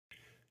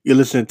You're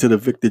listening to the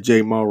Victor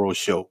J. Morrow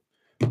Show.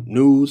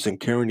 News and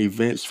current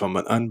events from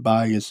an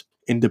unbiased,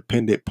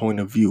 independent point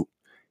of view.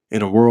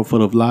 In a world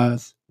full of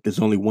lies, there's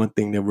only one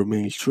thing that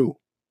remains true.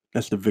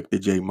 That's the Victor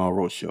J.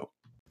 Morrow Show.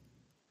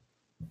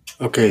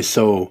 Okay,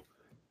 so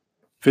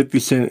 50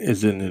 Cent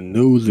is in the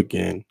news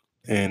again,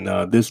 and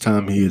this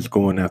time he is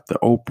going after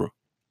Oprah.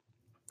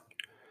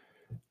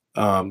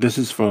 This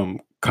is from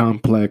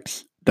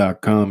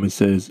complex.com. It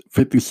says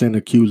 50 Cent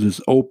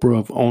accuses Oprah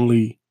of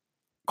only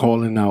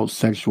calling out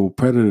sexual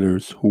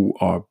predators who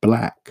are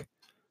black.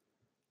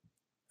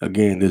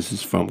 Again, this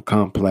is from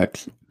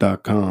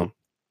complex.com.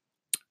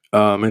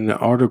 In the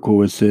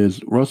article, it says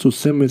Russell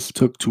Simmons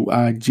took to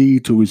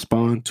IG to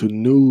respond to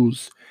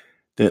news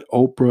that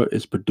Oprah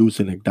is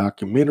producing a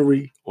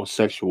documentary on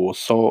sexual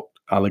assault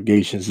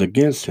allegations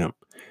against him.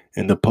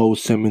 In the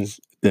post,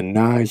 Simmons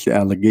denies the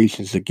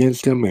allegations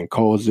against him and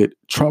calls it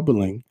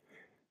troubling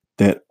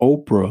that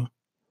Oprah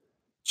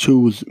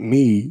chose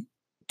me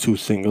to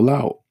single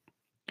out.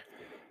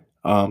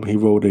 He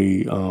wrote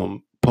a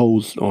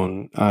post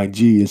on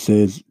IG. It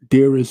says,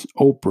 "Dearest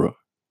Oprah,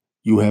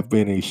 you have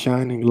been a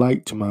shining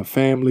light to my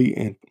family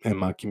and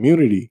my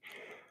community,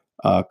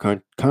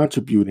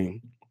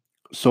 contributing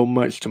so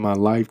much to my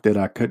life that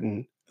I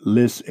couldn't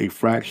list a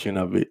fraction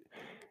of it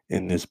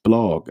in this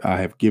blog.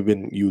 I have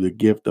given you the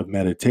gift of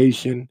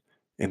meditation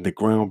and the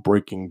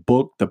groundbreaking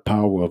book, The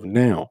Power of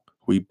Now.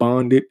 We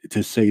bonded,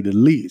 to say the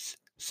least,"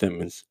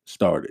 Simmons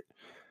started.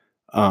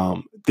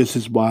 This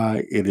is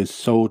why it is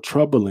so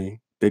troubling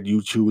that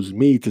you choose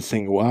me to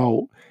single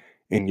out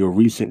in your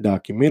recent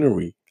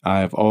documentary. I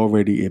have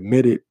already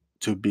admitted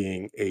to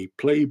being a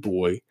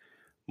playboy,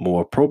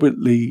 more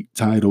appropriately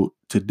titled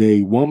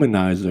Today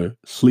Womanizer,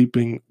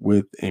 sleeping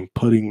with and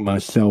putting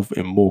myself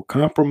in more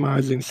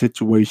compromising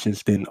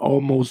situations than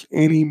almost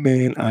any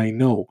man I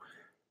know.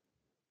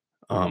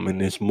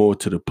 And there's more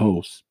to the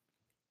post.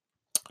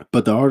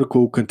 But the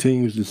article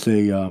continues to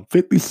say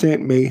 50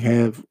 Cent may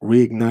have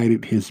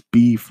reignited his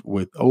beef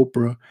with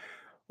Oprah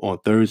on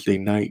Thursday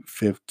night.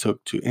 Fifth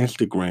took to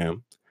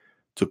Instagram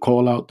to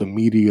call out the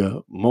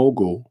media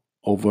mogul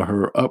over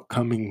her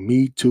upcoming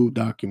Me Too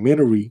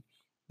documentary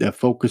that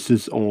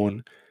focuses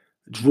on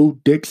Drew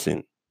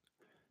Dixon,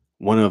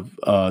 one of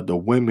the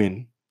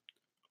women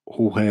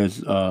who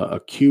has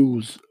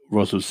accused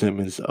Russell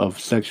Simmons of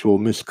sexual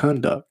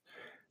misconduct.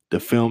 The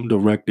film,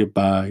 directed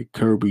by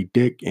Kirby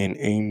Dick and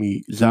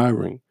Amy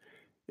Ziering,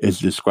 is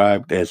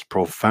described as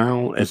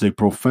a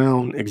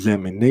profound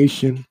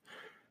examination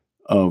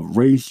of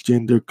race,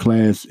 gender,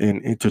 class,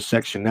 and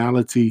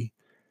intersectionality,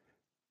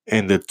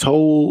 and the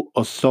toll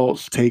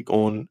assaults take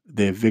on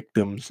their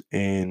victims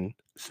and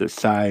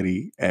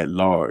society at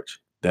large.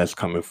 That's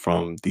coming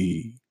from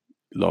the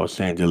Los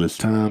Angeles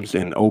Times,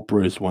 and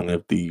Oprah is one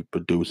of the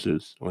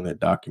producers on that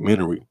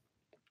documentary.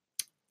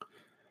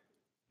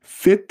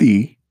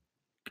 50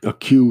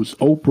 accused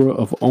Oprah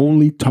of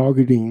only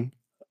targeting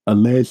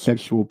alleged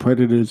sexual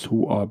predators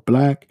who are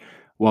black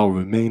while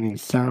remaining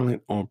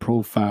silent on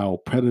profile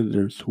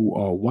predators who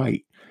are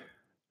white.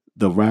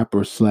 The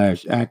rapper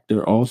slash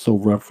actor also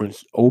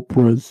referenced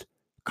Oprah's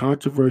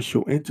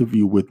controversial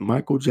interview with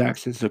Michael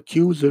Jackson's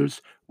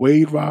accusers,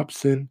 Wade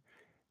Robson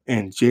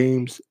and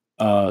James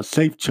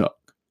Safechuck.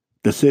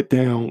 The sit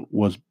down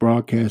was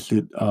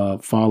broadcasted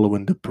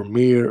following the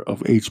premiere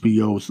of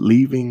HBO's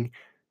Leaving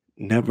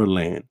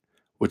Neverland,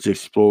 which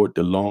explored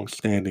the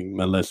long-standing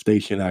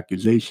molestation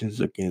accusations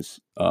against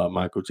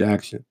Michael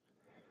Jackson.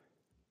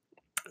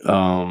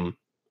 Um,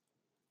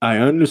 I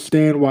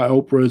understand why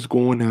Oprah is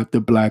going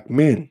after black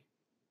men.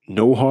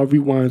 No Harvey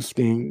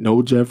Weinstein,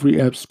 no Jeffrey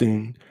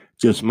Epstein,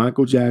 just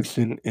Michael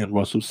Jackson and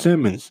Russell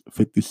Simmons,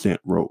 50 Cent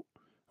wrote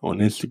on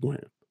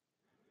Instagram.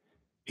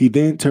 He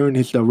then turned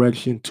his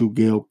direction to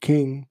Gayle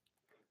King,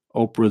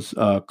 Oprah's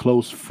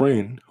close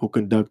friend, who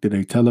conducted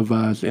a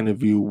televised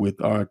interview with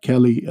R.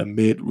 Kelly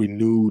amid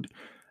renewed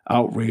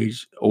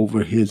outrage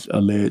over his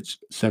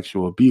alleged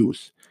sexual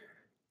abuse.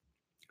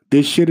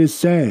 "This shit is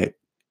sad."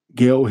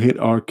 Gayle hit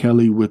R.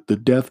 Kelly with the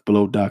Death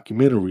Blow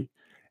documentary.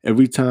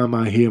 "Every time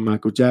I hear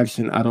Michael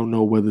Jackson, I don't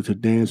know whether to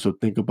dance or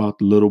think about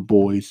the little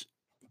boys'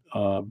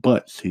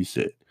 butts," he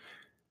said.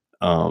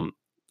 Um,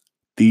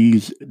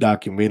 these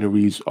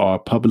documentaries are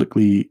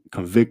publicly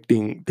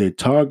convicting their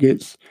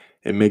targets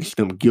and makes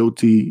them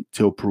guilty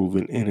till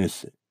proven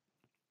innocent,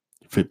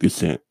 50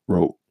 Cent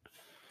wrote.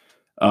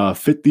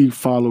 50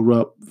 followed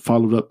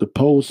up the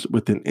post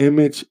with an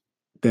image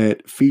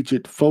that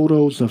featured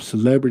photos of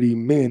celebrity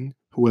men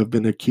who have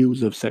been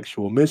accused of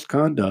sexual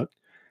misconduct.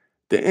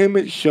 The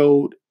image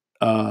showed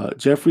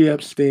Jeffrey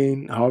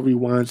Epstein, Harvey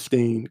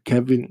Weinstein,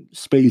 Kevin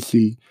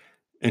Spacey,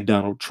 and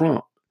Donald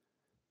Trump,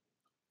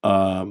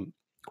 um,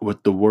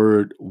 with the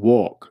word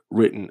 "walk"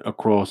 written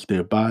across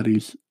their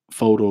bodies.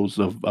 Photos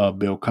of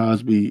Bill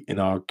Cosby and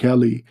R.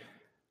 Kelly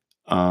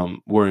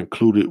were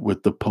included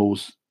in the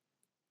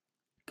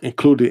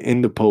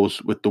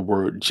post with the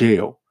word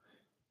 "jail."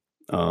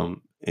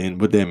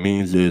 And what that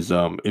means is,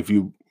 if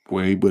you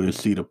were able to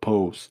see the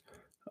post,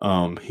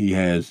 he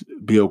has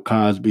Bill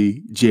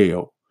Cosby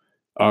jail,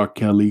 R.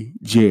 Kelly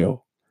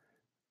jail,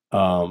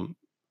 um,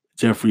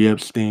 Jeffrey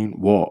Epstein,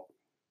 walk.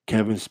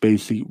 Kevin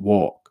Spacey,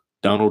 walk.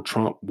 Donald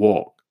Trump,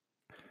 walk.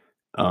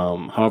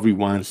 Harvey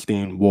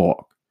Weinstein,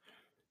 walk.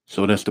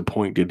 So that's the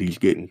point that he's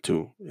getting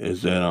to,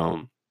 is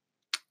that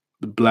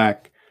the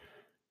black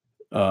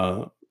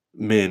uh,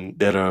 men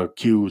that are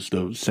accused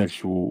of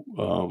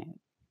sexual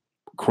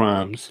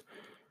crimes,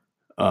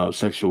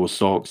 sexual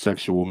assault,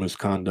 sexual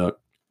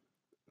misconduct,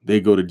 they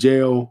go to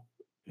jail,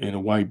 and the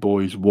white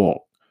boys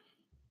walk.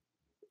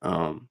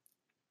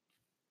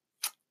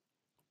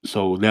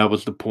 So that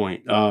was the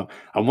point. I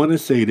want to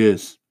say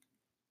this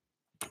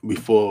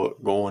before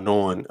going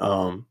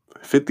on.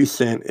 50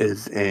 Cent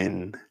is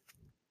in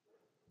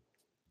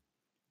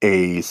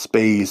a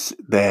space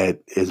that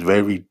is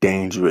very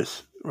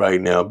dangerous right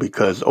now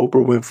because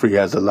Oprah Winfrey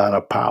has a lot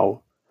of power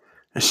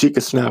and she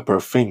can snap her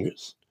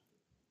fingers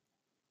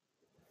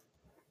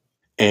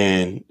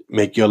and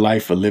make your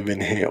life a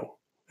living hell,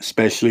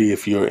 especially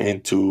if you're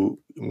into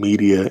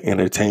media,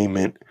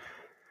 entertainment.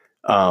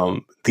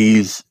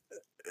 These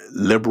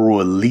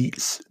liberal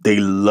elites, they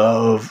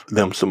love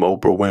them some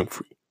Oprah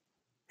Winfrey.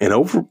 And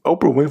Oprah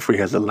Winfrey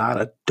has a lot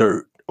of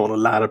dirt on a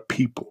lot of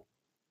people.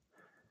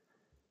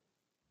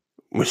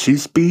 When she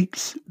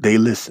speaks, they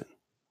listen.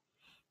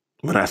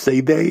 When I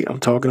say they, I'm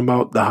talking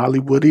about the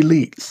Hollywood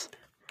elites.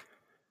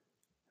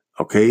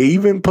 Okay,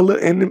 even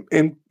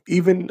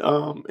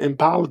in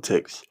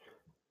politics,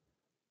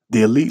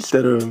 the elites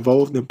that are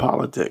involved in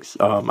politics.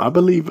 I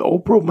believe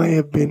Oprah may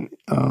have been,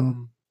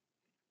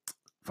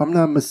 if I'm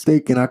not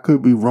mistaken, I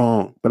could be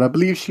wrong, but I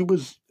believe she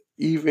was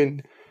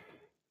even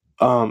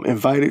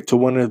invited to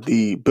one of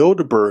the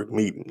Bilderberg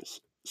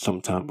meetings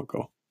some time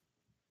ago.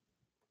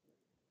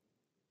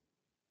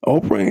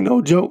 Oprah ain't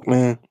no joke,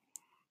 man.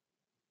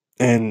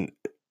 And,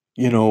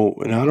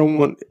 and I don't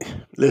want,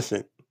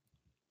 listen,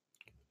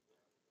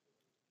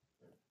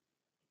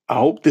 I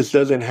hope this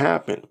doesn't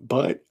happen,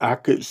 but I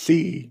could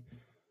see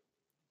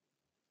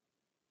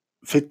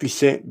 50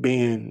 Cent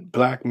being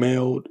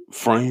blackmailed,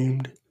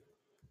 framed,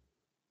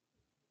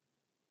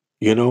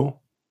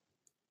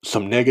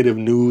 some negative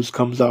news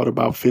comes out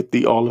about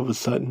 50 all of a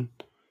sudden.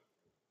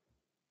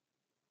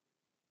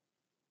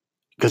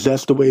 Because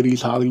that's the way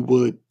these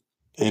Hollywood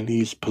and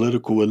these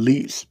political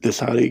elites, that's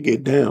how they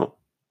get down.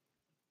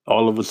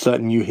 All of a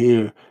sudden you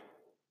hear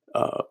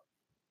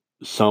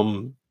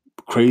some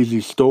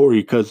crazy story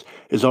because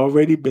it's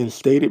already been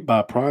stated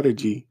by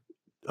Prodigy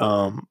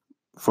from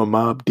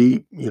Mobb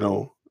Deep,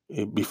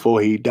 before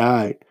he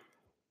died,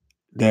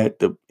 that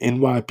the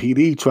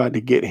NYPD tried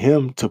to get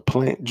him to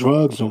plant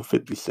drugs on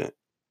 50 Cent,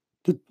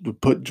 to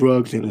put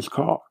drugs in his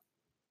car.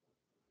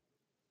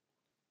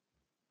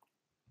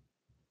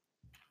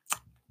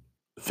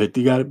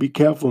 50 got to be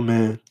careful,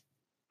 man.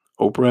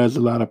 Oprah has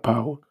a lot of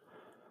power.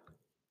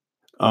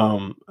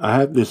 I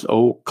have this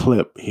old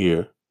clip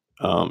here,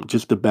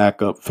 just to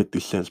back up 50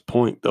 Cent's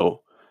point,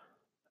 though.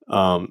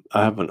 I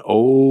have an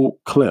old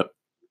clip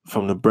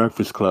from the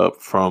Breakfast Club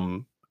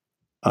from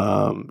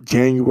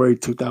January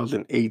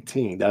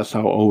 2018. That's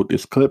how old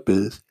this clip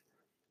is.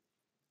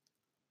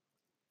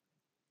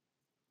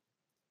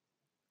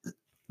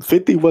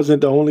 50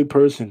 wasn't the only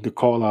person to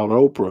call out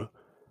Oprah.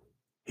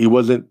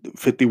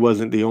 50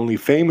 wasn't the only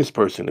famous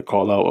person to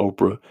call out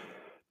Oprah.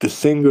 The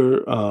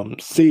singer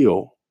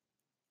Seal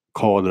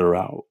called her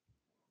out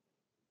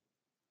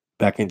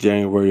back in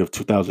January of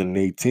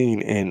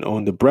 2018. And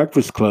on the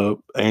Breakfast Club,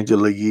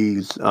 Angela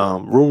Yee's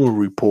rumor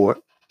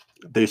report,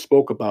 they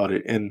spoke about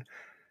it. And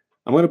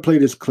I'm going to play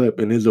this clip,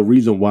 and there's a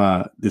reason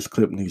why this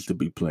clip needs to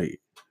be played.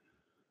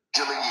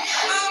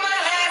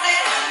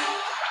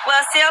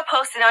 Well, Seal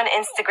posted on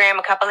Instagram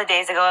a couple of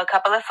days ago a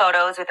couple of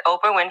photos with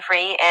Oprah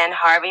Winfrey and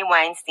Harvey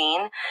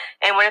Weinstein.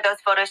 And one of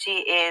those photos, she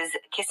is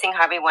kissing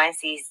Harvey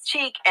Weinstein's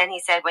cheek. And he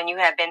said, when you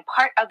have been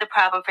part of the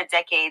problem for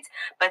decades,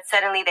 but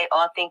suddenly they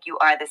all think you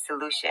are the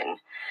solution.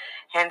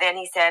 And then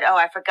he said, oh,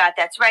 I forgot,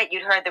 that's right.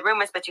 You'd heard the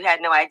rumors, but you had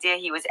no idea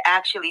he was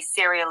actually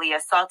serially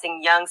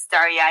assaulting young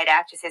starry-eyed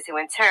actresses who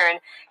in turn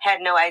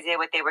had no idea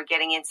what they were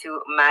getting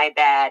into. My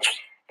bad.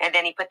 And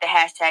then he put the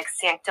hashtag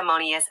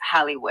sanctimonious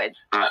Hollywood.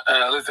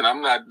 Listen,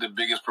 I'm not the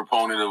biggest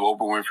proponent of Oprah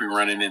Winfrey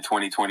running in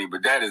 2020,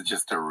 but that is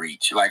just a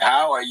reach. Like,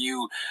 how are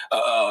you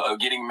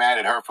getting mad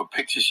at her for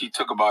pictures she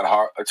took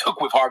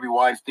with Harvey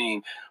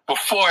Weinstein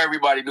before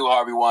everybody knew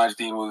Harvey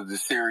Weinstein was the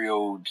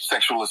serial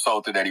sexual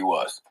assaulter that he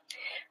was?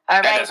 All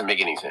right. That doesn't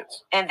make any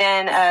sense. And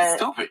then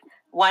stupid.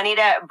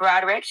 Juanita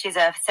Broderick, she's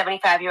a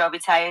 75-year-old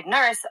retired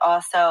nurse,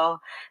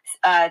 also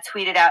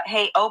tweeted out,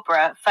 hey,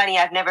 Oprah, funny,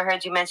 I've never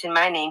heard you mention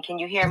my name. Can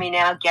you hear me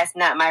now? Guess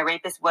not. My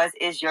rapist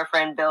is your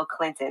friend Bill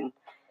Clinton.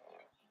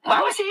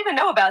 Why would she even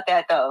know about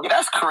that, though? Yeah,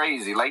 that's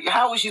crazy. Like,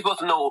 how is she supposed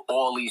to know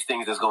all these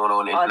things that's going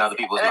on in other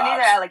people's lives?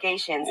 These are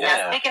allegations. Yeah.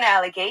 Now, speaking of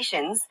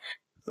allegations.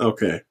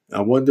 Okay,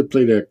 I wanted to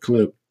play that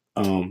clip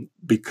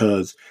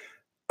because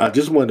I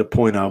just wanted to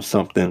point out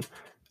something.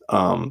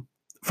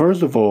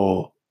 First of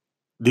all,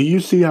 do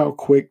you see how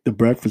quick the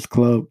Breakfast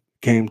Club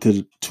came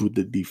to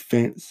the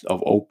defense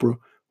of Oprah?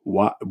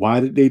 Why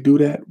did they do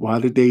that? Why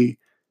did they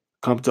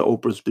come to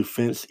Oprah's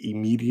defense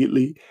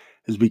immediately?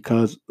 Is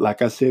because,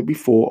 like I said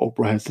before,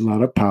 Oprah has a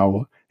lot of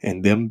power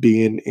and them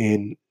being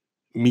in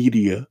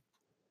media,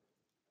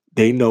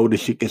 they know that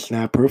she can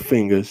snap her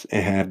fingers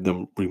and have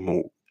them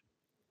removed.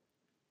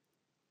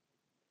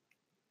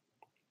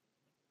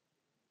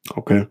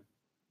 Okay.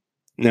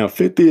 Now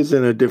 50 is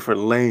in a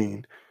different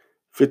lane.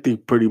 50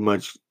 pretty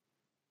much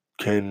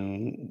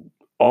can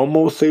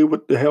almost say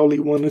what the hell he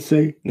want to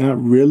say. Not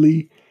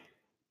really,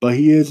 but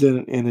he is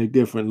in a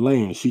different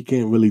lane. She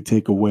can't really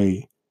take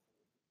away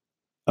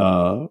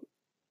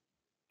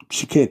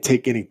she can't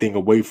take anything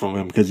away from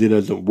him because it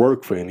doesn't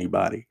work for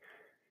anybody.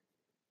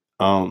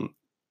 Um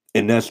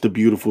and that's the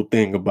beautiful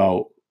thing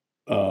about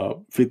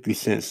 50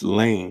 Cent's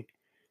lane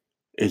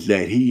is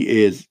that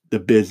he is the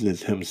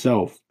business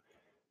himself.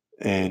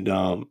 And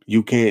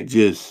you can't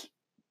just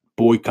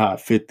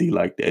boycott 50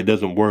 like that. It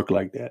doesn't work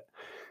like that.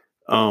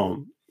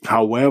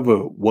 However,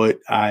 what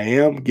I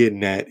am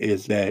getting at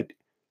is that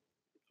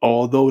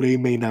although they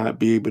may not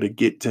be able to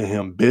get to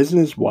him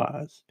business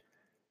wise,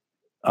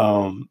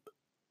 um,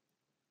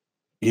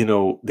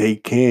 they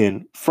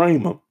can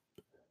frame him.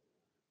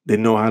 They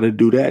know how to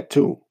do that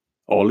too.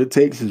 All it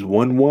takes is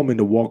one woman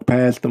to walk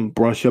past them,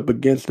 brush up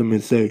against them,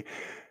 and say,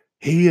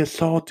 he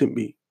assaulted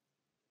me.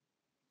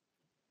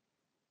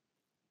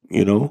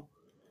 You know,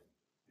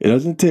 it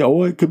doesn't take,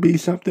 or it could be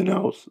something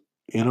else,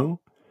 you know.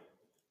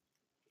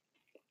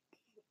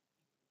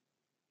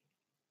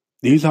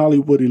 These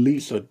Hollywood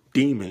elites are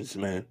demons,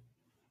 man.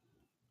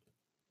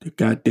 They're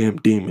goddamn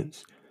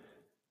demons.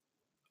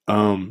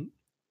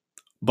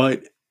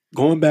 But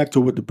going back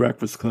to what the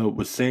Breakfast Club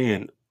was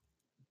saying,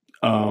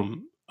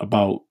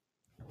 about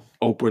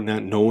Oprah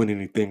not knowing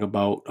anything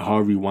about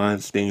Harvey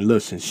Weinstein.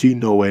 Listen, she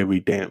know every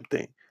damn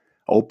thing.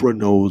 Oprah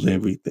knows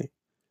everything.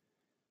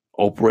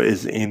 Oprah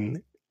is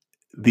in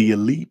the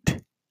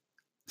elite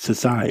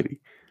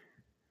society.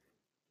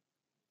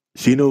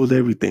 She knows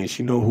everything.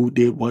 She know who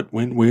did what,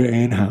 when, where,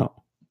 and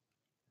how.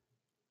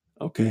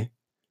 Okay,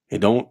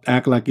 and don't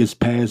act like it's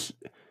past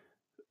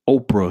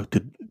Oprah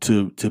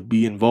to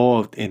be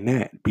involved in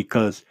that,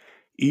 because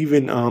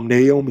even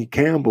Naomi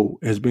Campbell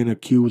has been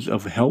accused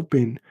of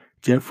helping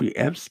Jeffrey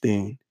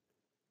Epstein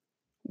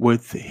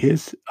with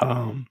his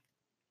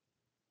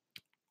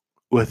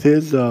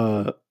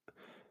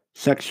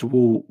sex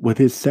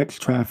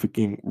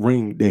trafficking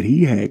ring that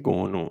he had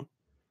going on.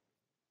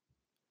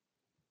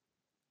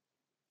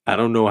 I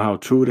don't know how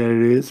true that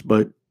it is,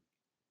 but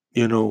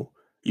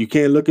you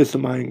can't look at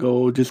somebody and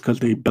go, "Oh, just because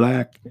they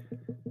black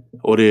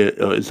or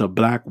it's a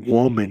black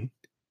woman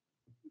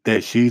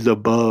that she's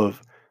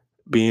above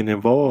being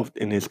involved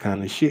in this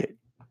kind of shit."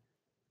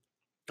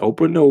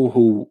 Oprah know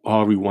who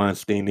Harvey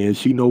Weinstein is.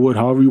 She know what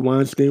Harvey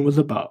Weinstein was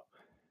about.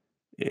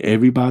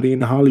 Everybody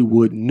in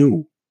Hollywood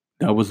knew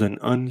that was an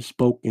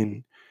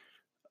unspoken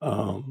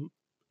um,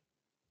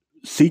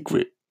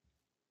 secret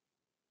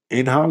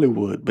in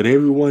Hollywood, but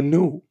everyone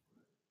knew.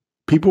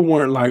 People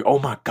weren't like, "Oh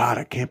my God,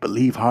 I can't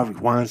believe Harvey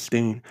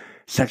Weinstein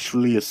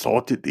sexually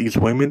assaulted these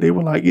women." They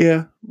were like,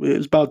 "Yeah,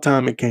 it's about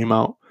time it came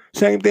out."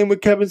 Same thing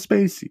with Kevin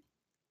Spacey.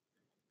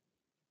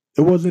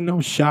 It wasn't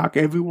no shock.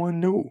 Everyone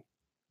knew.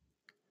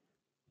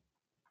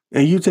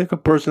 And you take a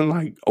person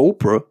like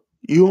Oprah,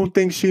 you don't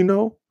think she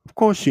know? Of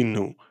course she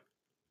knew.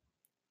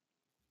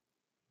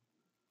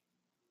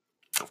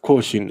 Of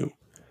course she knew.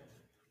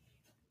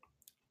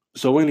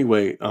 So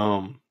anyway,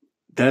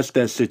 that's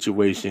that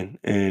situation,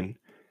 and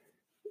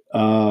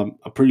I'm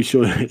pretty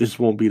sure this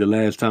won't be the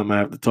last time I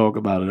have to talk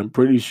about it. I'm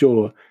pretty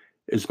sure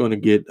it's going to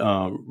get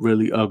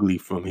really ugly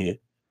from here.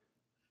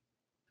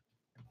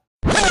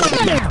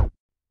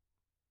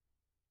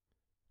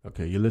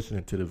 Okay, you're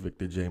listening to the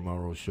Victor J.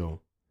 Morrow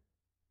Show.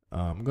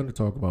 I'm going to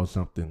talk about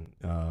something,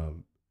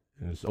 and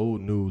it's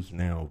old news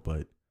now,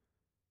 but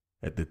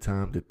at the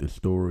time that the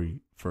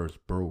story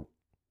first broke,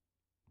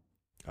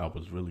 I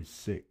was really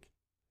sick,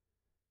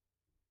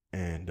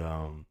 and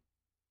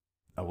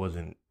I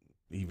wasn't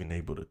even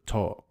able to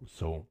talk.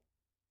 So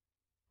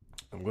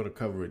I'm going to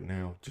cover it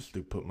now just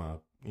to put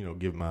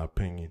give my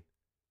opinion.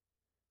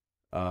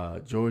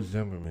 George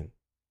Zimmerman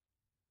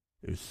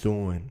is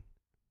suing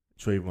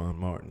Trayvon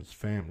Martin's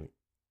family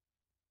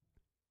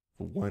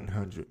for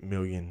 $100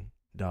 million.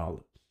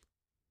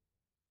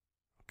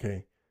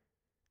 Okay.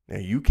 Now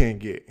you can't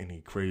get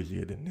any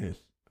crazier than this.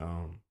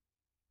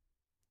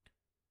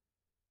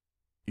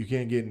 You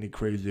can't get any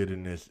crazier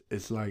than this.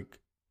 It's like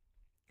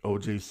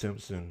O.J.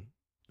 Simpson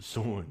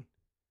suing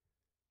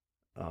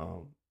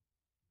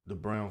the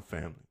Brown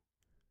family.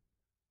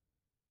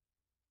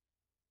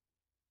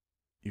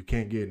 You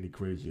can't get any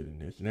crazier than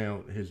this.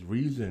 Now, his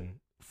reason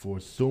for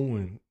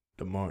suing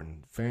the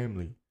Martin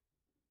family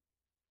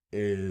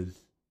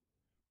is,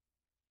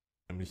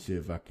 let me see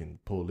if I can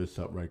pull this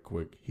up right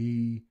quick.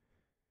 He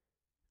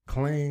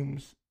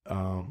claims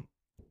then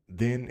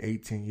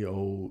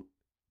 18-year-old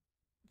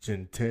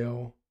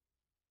Gentel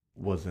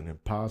was an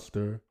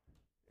imposter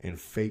and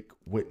fake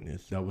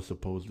witness that was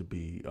supposed to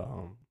be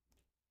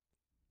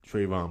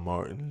Trayvon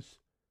Martin's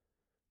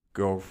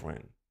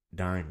girlfriend,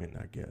 Diamond,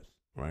 I guess,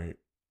 right?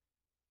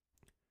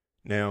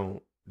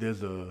 Now,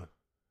 there's a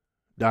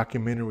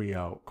documentary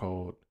out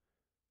called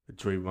The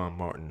Trayvon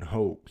Martin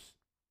Hoax.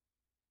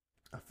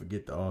 I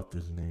forget the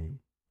author's name,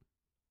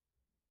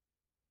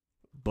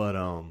 but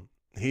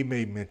he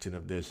made mention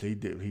of this. He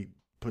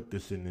put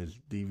this in his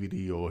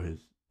DVD or his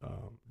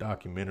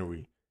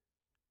documentary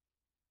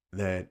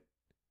that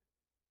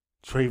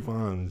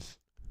Trayvon's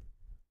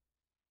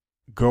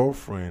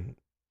girlfriend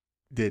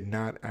did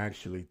not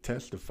actually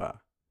testify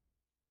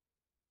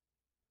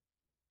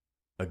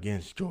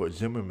against George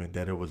Zimmerman,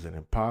 that it was an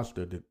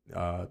imposter, that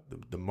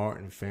the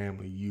Martin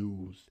family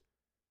used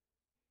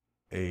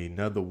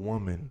another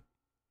woman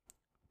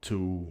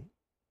to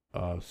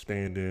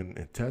stand in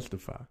and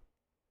testify.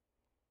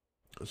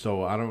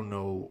 So I don't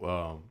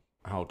know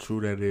how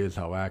true that is,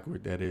 how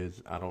accurate that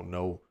is. I don't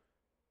know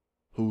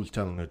who's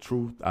telling the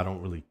truth. I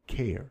don't really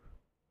care.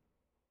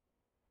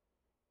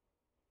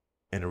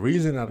 And the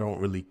reason I don't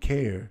really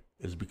care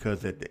is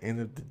because at the end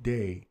of the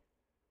day,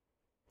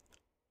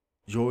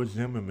 George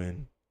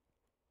Zimmerman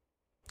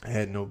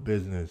had no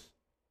business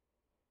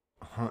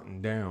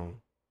hunting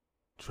down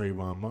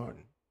Trayvon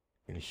Martin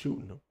and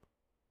shooting him.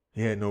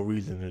 He had no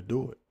reason to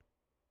do it.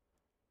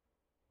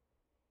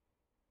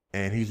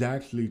 And he's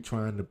actually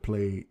trying to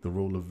play the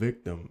role of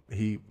victim.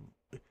 He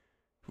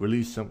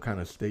released some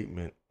kind of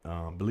statement,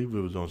 I believe it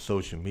was on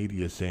social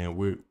media,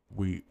 saying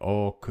we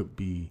all could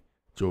be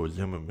George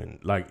Zimmerman.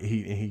 Like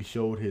he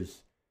showed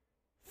his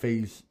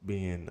face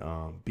being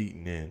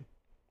beaten in,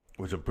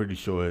 which I'm pretty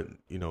sure,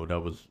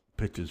 that was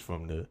pictures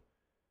from the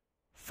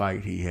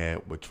fight he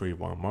had with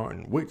Trayvon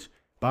Martin, which,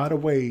 by the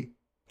way,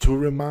 to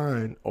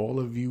remind all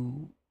of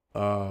you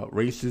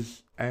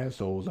racist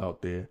assholes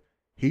out there,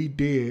 he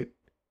did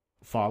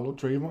follow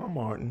Trayvon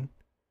Martin.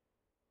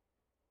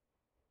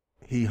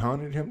 He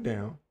hunted him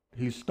down.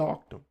 He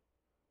stalked him.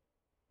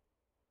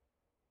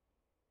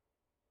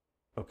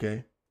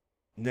 Okay?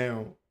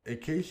 Now, in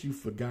case you've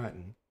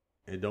forgotten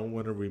and don't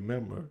want to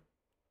remember,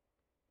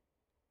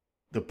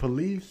 the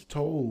police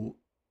told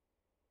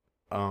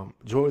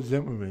George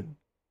Zimmerman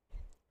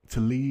to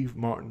leave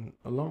Martin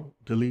alone,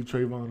 to leave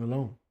Trayvon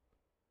alone.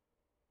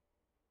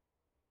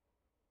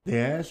 They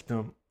asked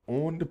him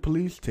on the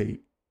police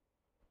tape,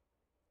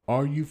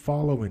 "Are you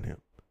following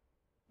him?"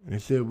 And they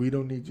said, "We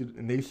don't need you."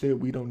 And they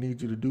said, "We don't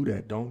need you to do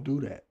that. Don't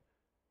do that."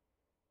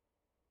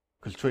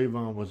 Because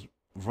Trayvon was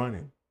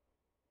running.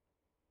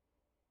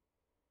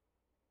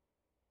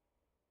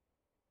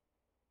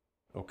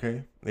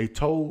 Okay? They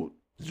told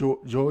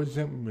George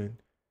Zimmerman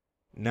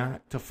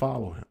not to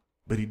follow him,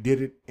 but he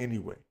did it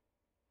anyway.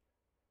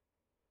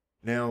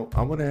 Now,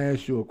 I want to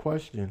ask you a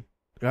question.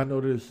 I know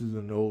this is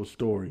an old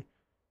story.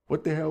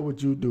 What the hell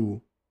would you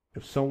do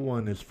if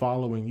someone is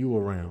following you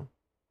around?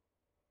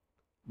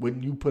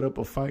 Wouldn't you put up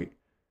a fight?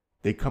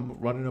 They come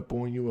running up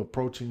on you,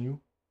 approaching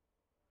you?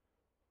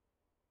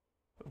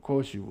 Of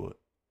course you would.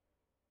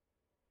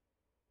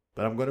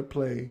 But I'm going to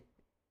play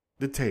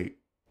the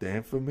tape, the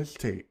infamous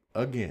tape,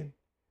 again,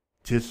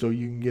 just so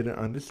you can get an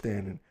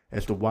understanding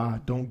as to why I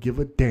don't give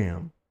a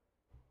damn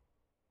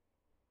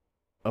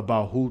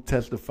about who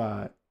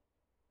testified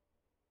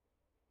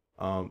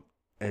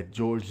at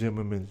George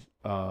Zimmerman's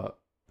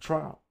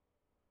trial.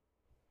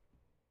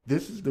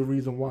 This is the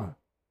reason why.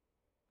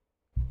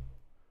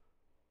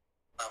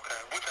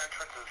 Okay, which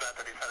entrance is that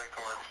he's heading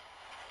towards?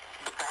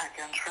 The back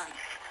entrance.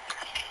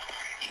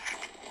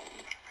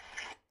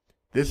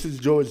 This is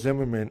George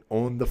Zimmerman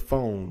on the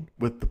phone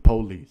with the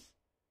police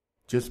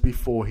just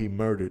before he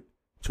murdered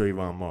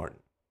Trayvon Martin.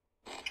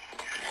 Are you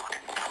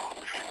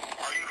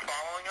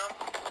following him?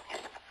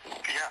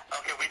 Yeah.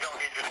 Okay, we don't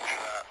need you to do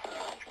that.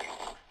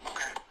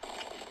 Okay.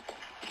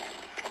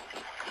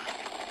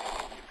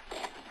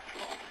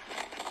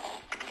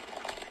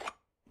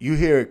 You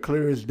hear it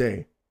clear as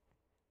day.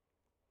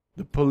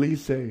 The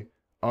police say,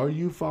 "Are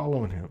you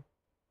following him?"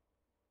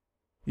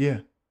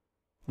 Yeah,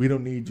 we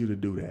don't need you to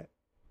do that.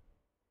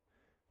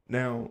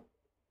 Now,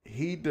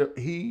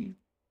 he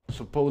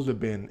supposed to have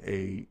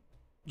been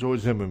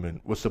George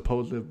Zimmerman was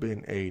supposed to have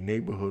been a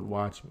neighborhood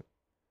watchman.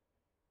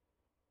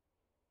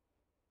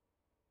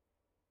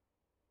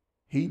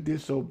 He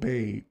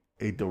disobeyed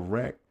a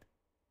direct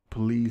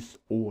police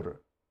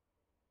order.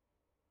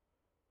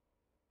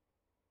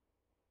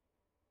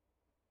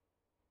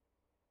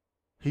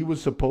 He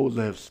was supposed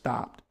to have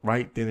stopped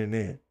right then and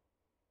there.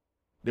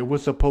 There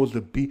was supposed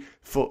to be,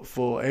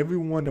 for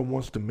everyone that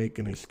wants to make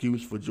an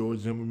excuse for George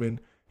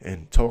Zimmerman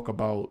and talk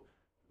about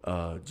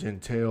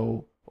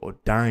Gentile or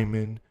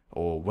Diamond,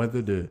 or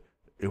whether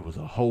it was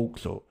a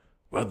hoax, or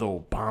whether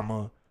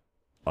Obama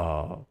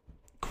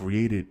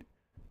created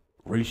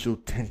racial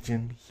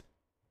tensions,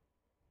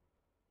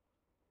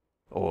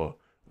 or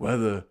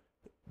whether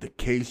the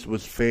case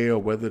was fair, or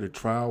whether the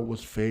trial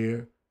was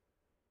fair.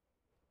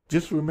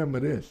 Just remember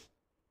this.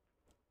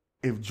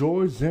 If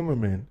George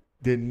Zimmerman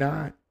did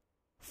not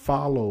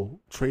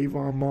follow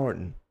Trayvon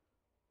Martin,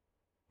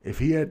 if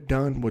he had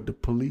done what the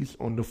police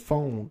on the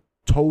phone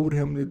told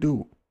him to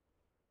do,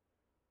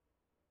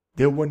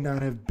 there would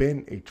not have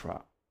been a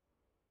trial.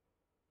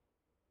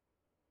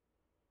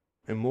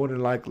 And more than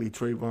likely,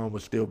 Trayvon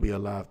would still be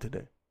alive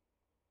today.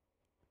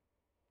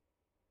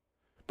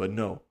 But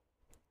no.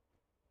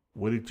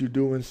 What did you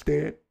do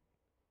instead?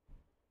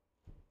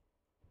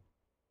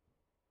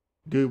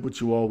 did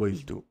what you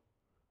always do.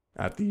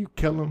 After you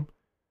kill them,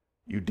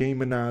 you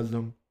demonize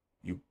them,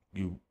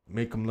 you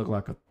make them look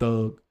like a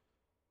thug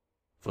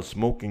for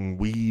smoking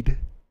weed.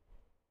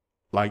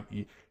 Like,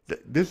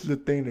 this is the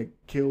thing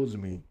that kills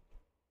me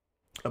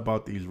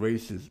about these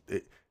races.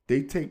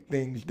 They're taking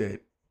things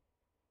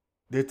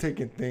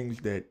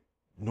that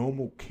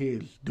normal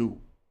kids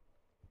do.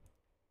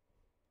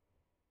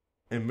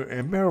 And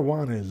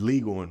marijuana is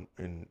legal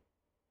in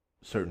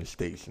certain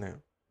states now.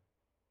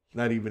 It's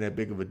not even that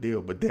big of a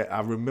deal. But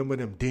I remember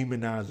them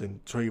demonizing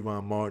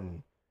Trayvon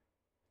Martin.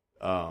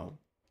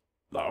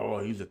 Like, oh,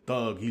 he's a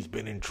thug. He's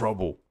been in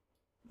trouble.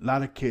 A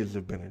lot of kids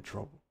have been in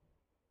trouble.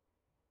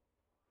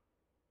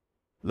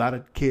 A lot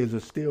of kids are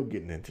still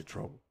getting into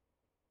trouble.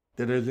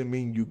 That doesn't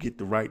mean you get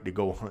the right to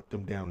go hunt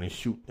them down and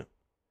shoot them.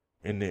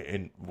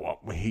 And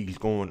when he's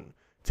going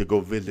to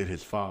go visit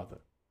his father.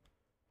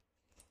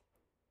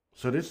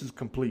 So this is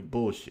complete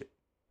bullshit.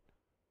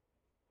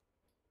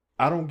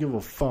 I don't give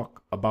a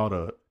fuck about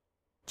a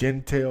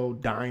Gentile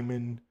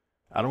diamond.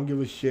 I don't give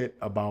a shit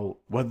about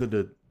whether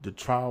the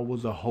trial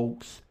was a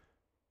hoax.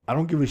 I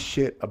don't give a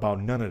shit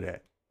about none of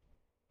that.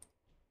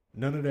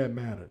 None of that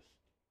matters.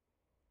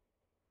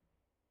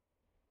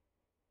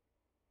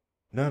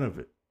 None of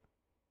it.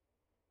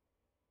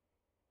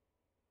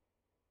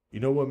 You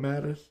know what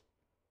matters?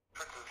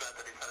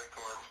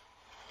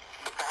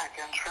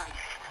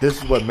 This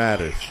is what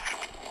matters. Are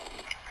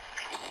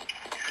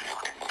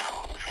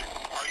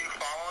you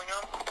following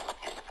him?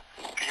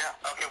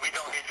 Yeah. Okay, we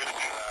don't need you to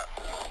do that.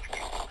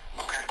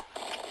 Okay.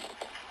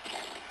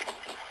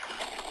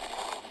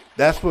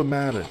 That's what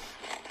matters.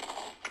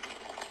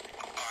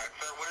 Alright,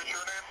 sir, what is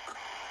your name?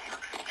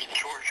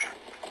 George.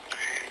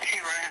 He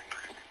ran.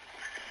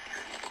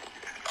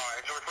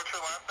 Alright, George, what's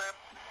your last name?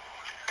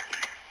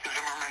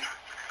 Zimmerman.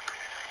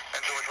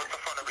 And George, what's the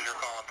phone number you're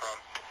calling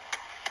from?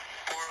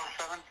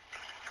 407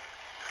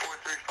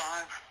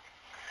 435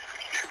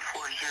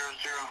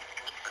 2400.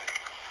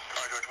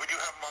 Alright, George, we do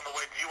have them on the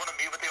way. Do you want to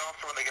meet with the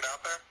officer when they get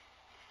out there?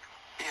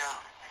 Yeah.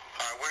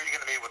 Alright, where are you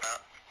going to meet with that?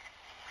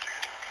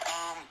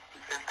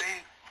 If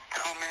they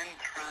come in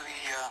through the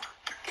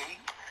gate,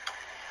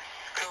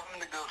 tell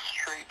them to go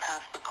straight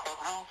past the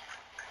clubhouse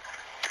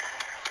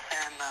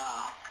and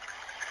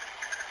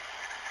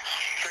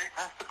straight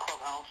past the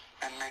clubhouse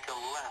and make a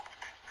left,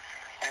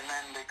 and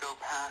then they go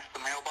past the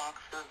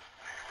mailboxes.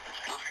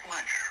 You'll see my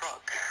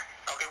truck.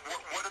 Okay,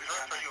 what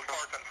address are you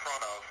parked in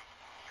front of?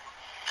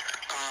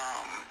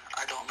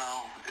 I don't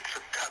know. It's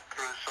a cut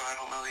through, so I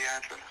don't know the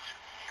address.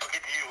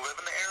 Okay, do you live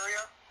in the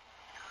area?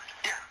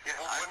 Yeah.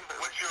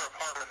 What's your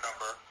apartment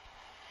number?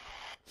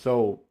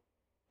 So,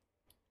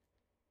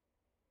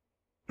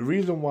 the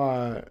reason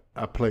why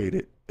I played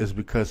it is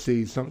because,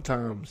 see,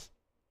 sometimes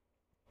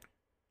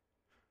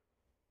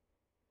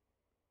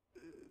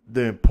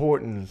the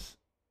importance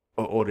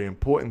or the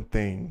important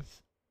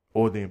things,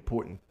 or the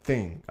important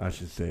thing, I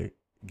should say,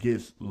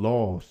 gets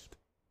lost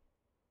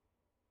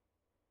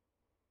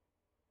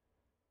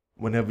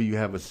whenever you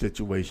have a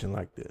situation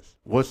like this.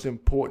 What's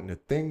important, the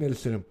thing that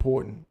is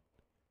important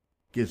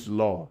gets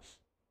lost,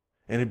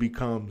 and it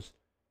becomes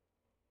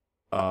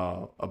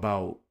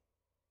about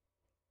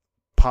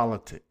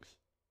politics.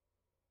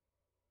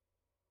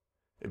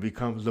 It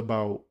becomes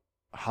about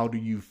how do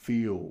you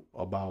feel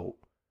about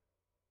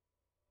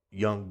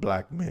young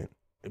black men.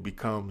 It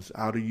becomes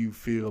how do you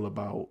feel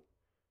about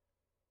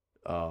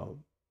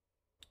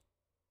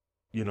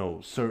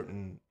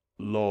certain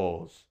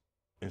laws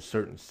in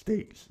certain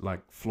states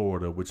like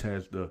Florida, which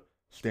has the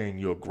stand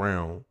your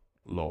ground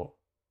law,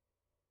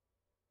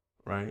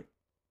 right?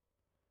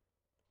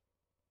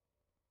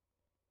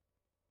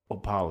 Or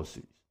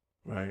policies,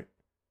 right?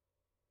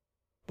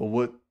 But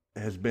what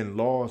has been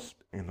lost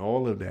in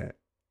all of that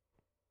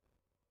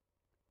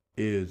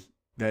is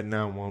that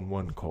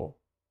 911 call.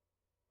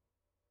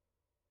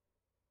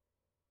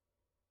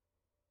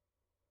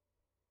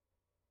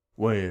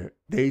 Where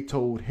they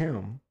told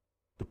him,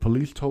 the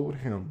police told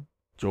him,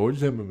 George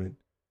Zimmerman,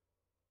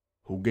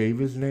 who gave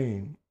his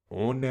name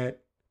on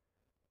that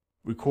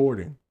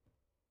recording,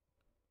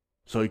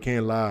 so he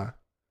can't lie,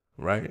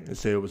 right? And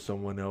say it was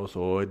someone else,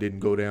 or it didn't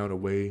go down the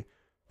way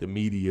the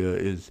media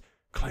is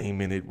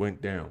claiming it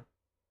went down.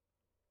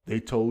 They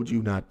told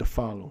you not to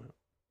follow him.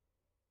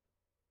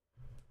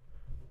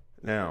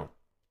 Now,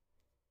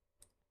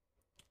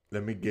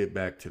 let me get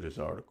back to this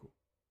article.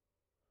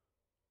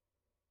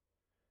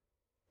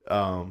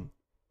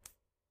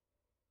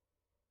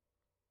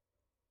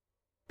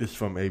 This is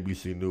from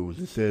ABC News.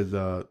 It says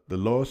the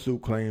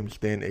lawsuit claims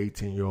then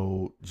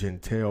 18-year-old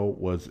Gentile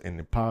was an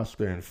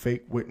imposter and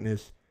fake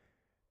witness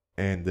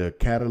and the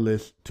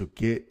catalyst to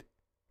get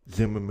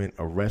Zimmerman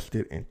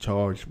arrested and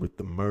charged with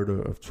the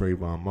murder of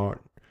Trayvon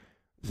Martin.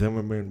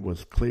 Zimmerman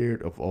was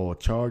cleared of all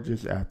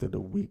charges after the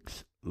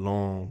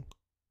weeks-long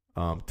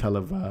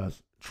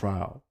televised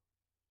trial.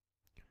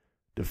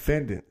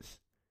 Defendants,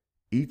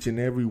 each and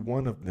every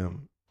one of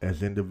them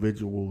as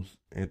individuals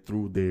and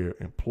through their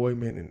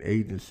employment and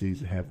agencies,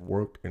 have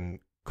worked in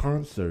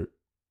concert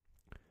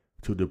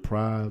to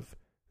deprive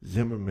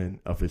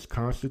Zimmerman of his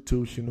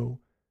constitutional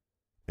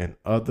and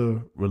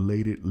other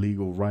related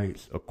legal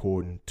rights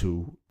according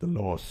to the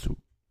lawsuit.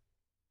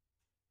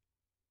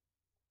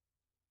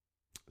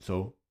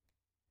 So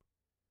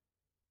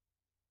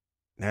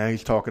now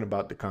he's talking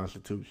about the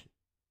Constitution.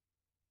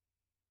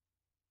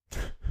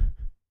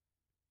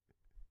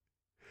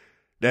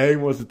 Now he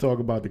wants to talk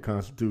about the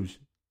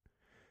Constitution.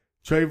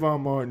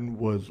 Trayvon Martin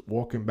was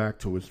walking back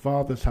to his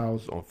father's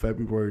house on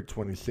February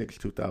 26,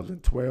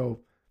 2012,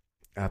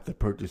 after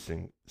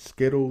purchasing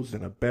Skittles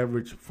and a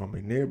beverage from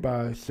a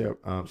nearby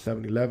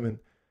 7-Eleven.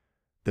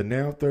 The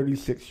now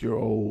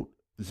 36-year-old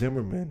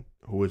Zimmerman,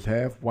 who is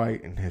half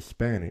white and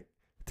Hispanic,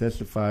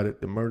 testified at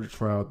the murder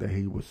trial that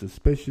he was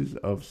suspicious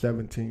of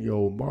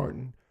 17-year-old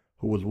Martin,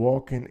 who was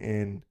walking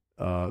in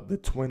the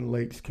Twin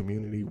Lakes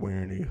community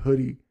wearing a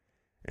hoodie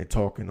and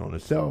talking on a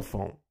cell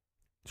phone.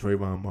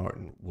 Trayvon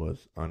Martin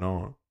was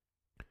unarmed.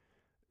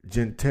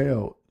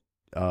 Gentile,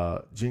 I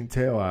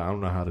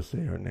don't know how to say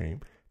her name,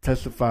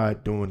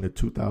 testified during the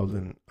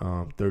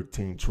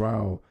 2013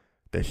 trial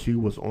that she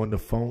was on the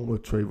phone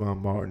with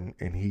Trayvon Martin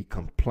and he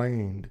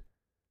complained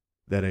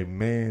that a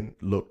man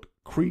looked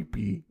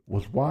creepy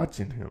was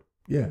watching him.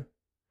 Yeah.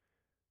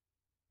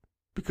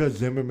 Because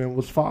Zimmerman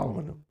was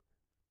following him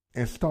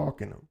and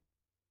stalking him.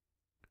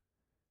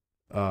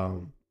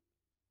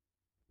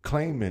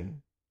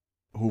 Claiming,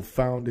 who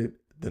founded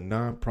the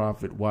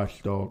nonprofit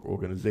watchdog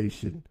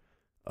organization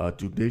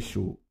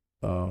Judicial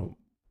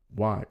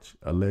Watch,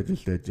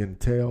 alleges that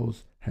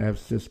Gentile's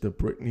half-sister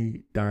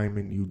Brittany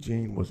Diamond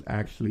Eugene was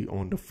actually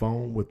on the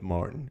phone with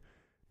Martin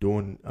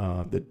during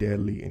the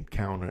deadly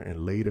encounter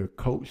and later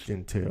coached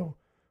Gentile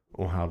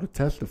on how to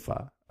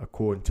testify.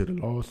 According to the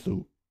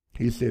lawsuit,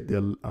 he said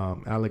the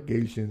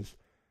allegations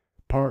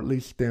partly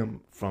stem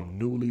from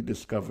newly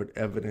discovered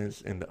evidence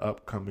in the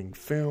upcoming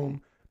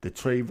film, The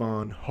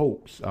Trayvon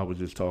Hoax. I was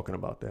just talking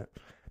about that.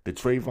 The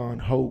Trayvon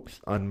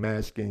Hoax,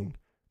 Unmasking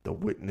the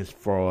Witness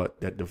Fraud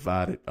That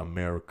Divided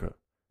America,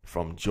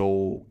 from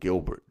Joel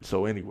Gilbert.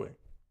 So anyway,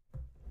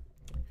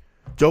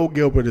 Joel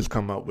Gilbert has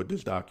come up with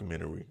this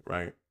documentary,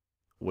 right?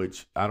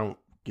 Which I don't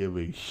give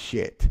a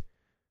shit.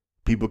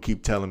 People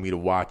keep telling me to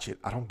watch it.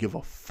 I don't give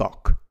a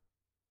fuck.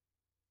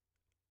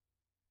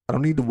 I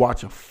don't need to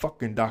watch a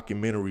fucking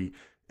documentary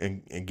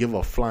and give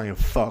a flying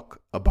fuck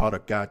about a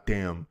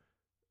goddamn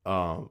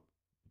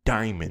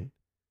Diamond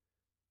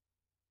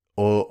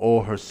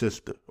or her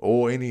sister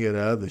or any of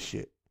the other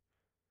shit.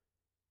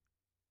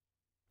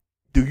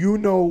 Do you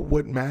know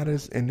what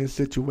matters in this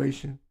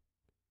situation?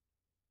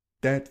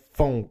 That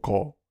phone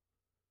call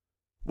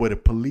where the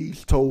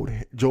police told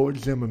George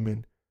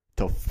Zimmerman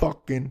to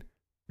fucking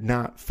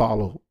not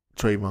follow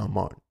Trayvon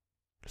Martin.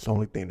 It's the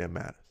only thing that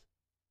matters.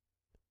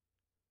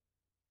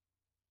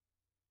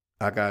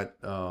 I got,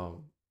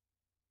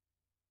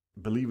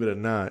 believe it or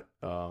not,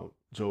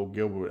 Joe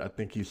Gilbert, I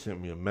think he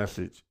sent me a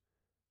message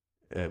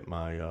at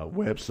my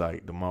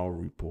website,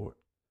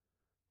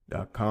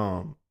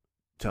 tomorrowreport.com,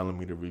 telling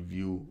me to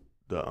review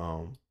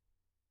the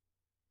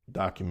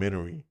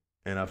documentary.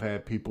 And I've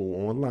had people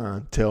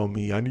online tell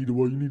me, you need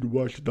to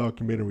watch the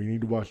documentary. You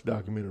need to watch the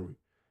documentary.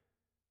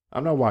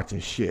 I'm not watching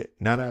shit.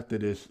 Not after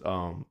this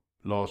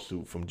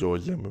lawsuit from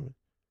George Zimmerman.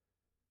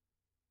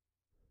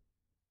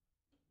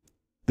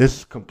 This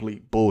is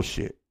complete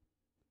bullshit.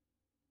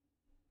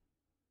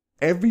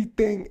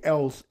 Everything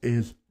else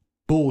is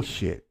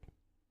bullshit.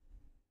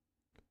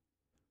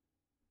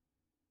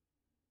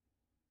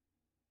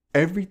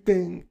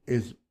 Everything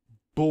is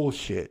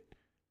bullshit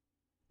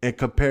in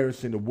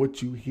comparison to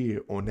what you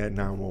hear on that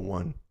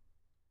 911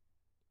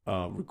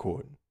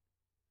 recording.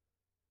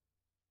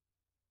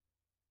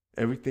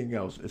 Everything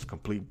else is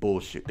complete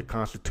bullshit. The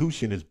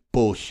Constitution is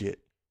bullshit.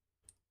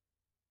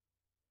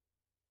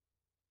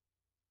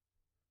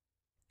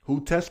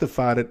 Who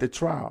testified at the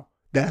trial?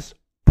 That's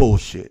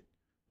bullshit.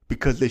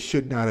 Because there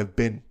should not have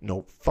been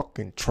no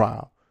fucking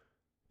trial.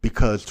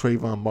 Because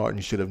Trayvon Martin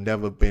should have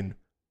never been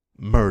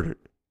murdered.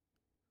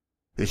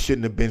 There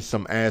shouldn't have been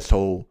some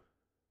asshole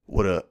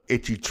with a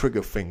itchy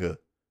trigger finger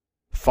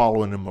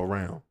following him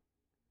around.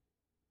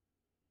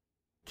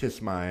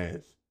 Kiss my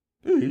ass.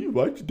 Hey, you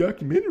watch the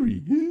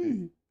documentary.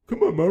 Yeah.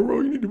 Come on,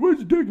 Mauro, you need to watch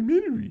the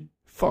documentary.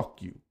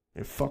 Fuck you.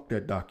 And fuck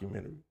that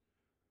documentary.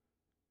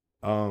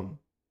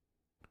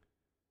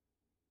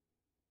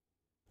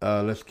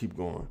 Let's keep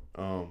going.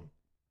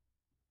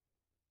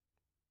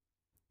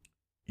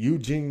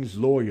 Eugene's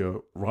lawyer,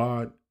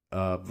 Rod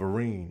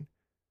Vereen,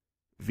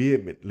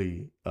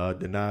 vehemently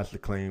denies the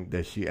claim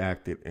that she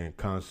acted in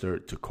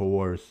concert to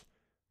coerce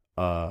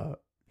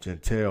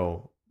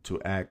Gentile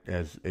to act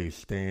as a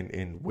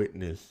stand-in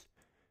witness.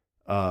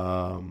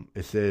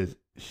 It says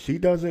she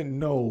doesn't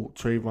know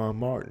Trayvon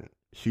Martin.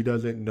 She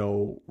doesn't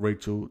know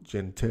Rachel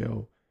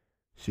Gentile.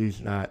 She's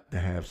not the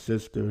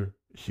half-sister.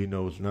 She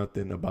knows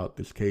nothing about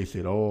this case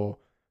at all.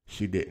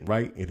 She didn't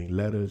write any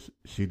letters.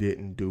 She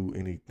didn't do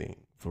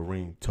anything,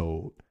 Vereen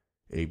told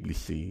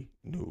ABC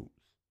News.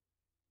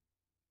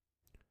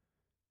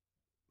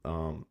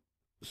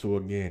 So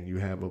again, you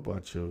have a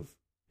bunch of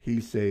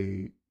he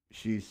say,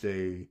 she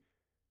say,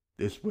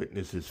 this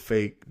witness is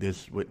fake,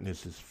 this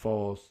witness is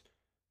false.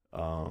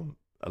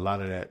 a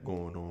lot of that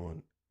going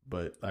on.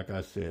 But like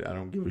I said, I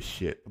don't give a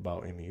shit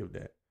about any of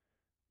that.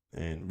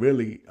 And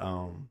really,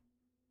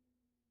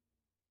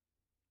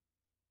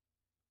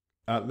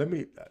 let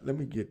me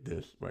get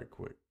this right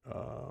quick.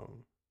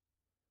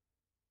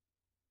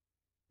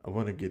 I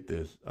want to get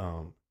this.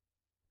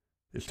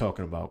 It's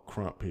talking about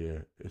Crump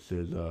here. It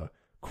says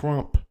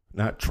Crump,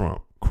 not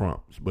Trump,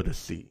 Crumps, but a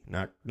C,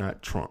 not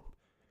Trump.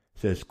 It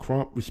says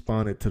Crump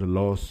responded to the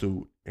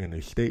lawsuit in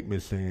a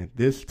statement saying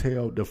this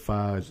tale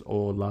defies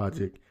all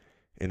logic,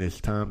 and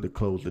it's time to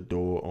close the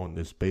door on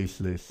this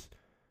baseless,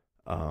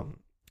 on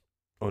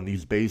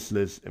these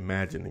baseless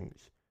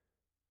imaginings.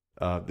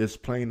 This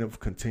plaintiff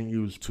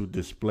continues to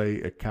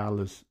display a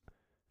callous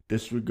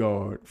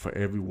disregard for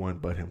everyone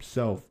but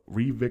himself,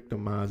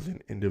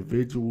 re-victimizing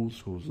individuals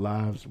whose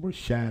lives were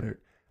shattered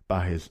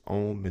by his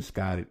own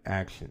misguided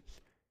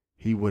actions.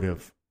 He would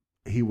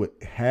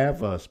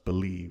have us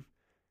believe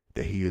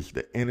that he is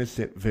the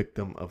innocent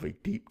victim of a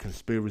deep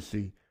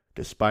conspiracy,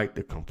 despite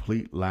the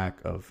complete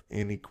lack of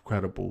any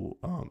credible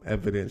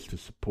evidence to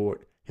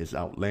support his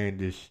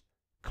outlandish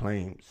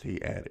claims,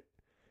 he added.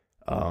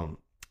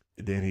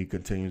 Then he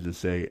continues to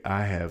say,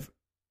 I have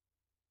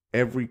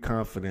every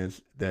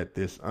confidence that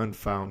this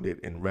unfounded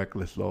and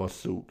reckless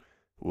lawsuit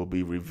will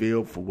be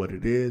revealed for what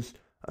it is,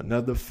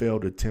 another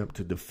failed attempt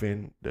to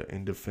defend the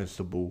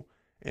indefensible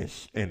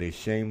and a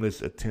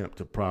shameless attempt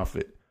to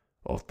profit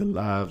off the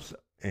lives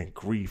and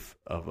grief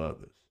of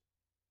others.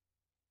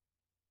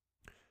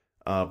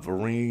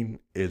 Vereen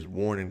is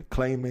warning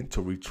claimant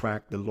to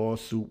retract the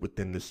lawsuit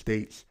within the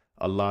state's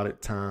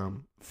allotted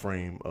time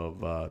frame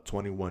of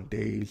 21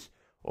 days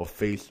or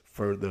face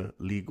further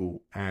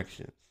legal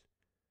actions.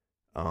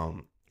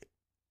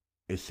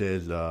 It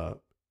says,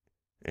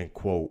 and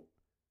quote,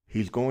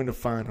 he's going to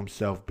find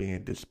himself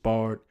being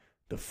disbarred.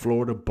 The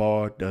Florida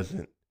bar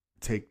doesn't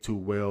take too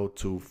well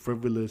to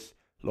frivolous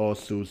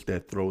lawsuits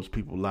that throws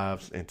people's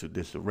lives into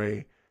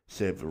disarray,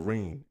 said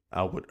Vereen.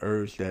 I would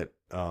urge that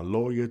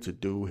lawyer to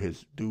do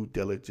his due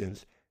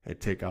diligence and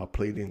take our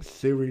pleadings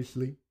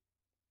seriously,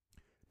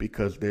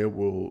 because there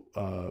will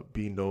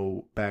be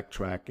no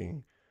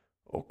backtracking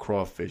or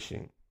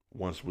crawfishing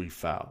once we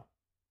file.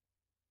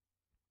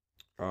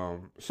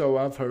 So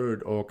I've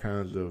heard all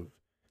kinds of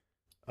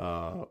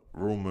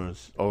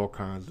rumors, all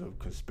kinds of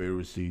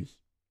conspiracies.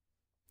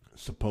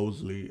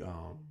 Supposedly,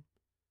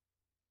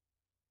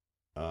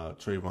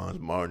 Trayvon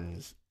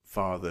Martin's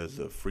father is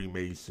a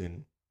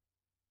Freemason.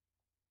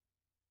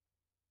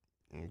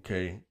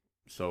 Okay,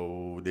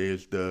 so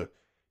there's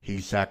he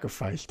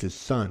sacrificed his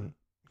son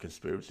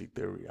conspiracy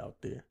theory out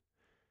there.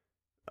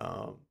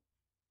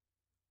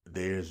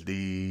 There's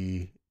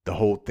the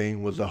whole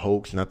thing was a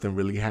hoax, nothing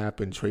really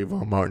happened,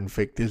 Trayvon Martin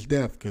faked his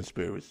death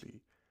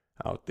conspiracy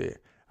out there.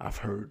 I've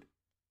heard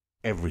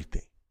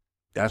everything.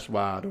 That's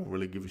why I don't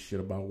really give a shit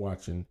about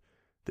watching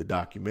the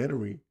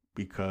documentary,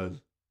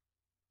 because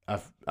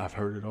I've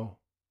heard it all.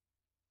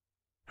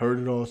 Heard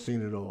it all,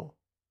 seen it all.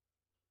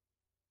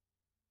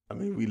 I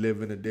mean, we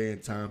live in a day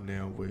and time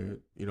now where,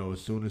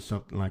 as soon as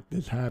something like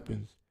this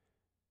happens,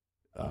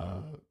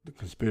 the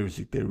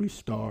conspiracy theories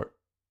start.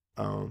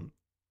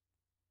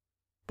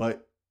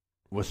 But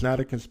what's not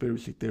a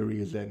conspiracy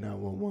theory is that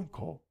 911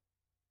 call.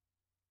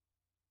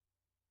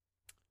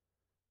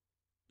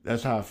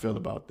 That's how I feel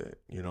about that,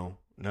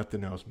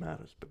 Nothing else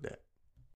matters but that.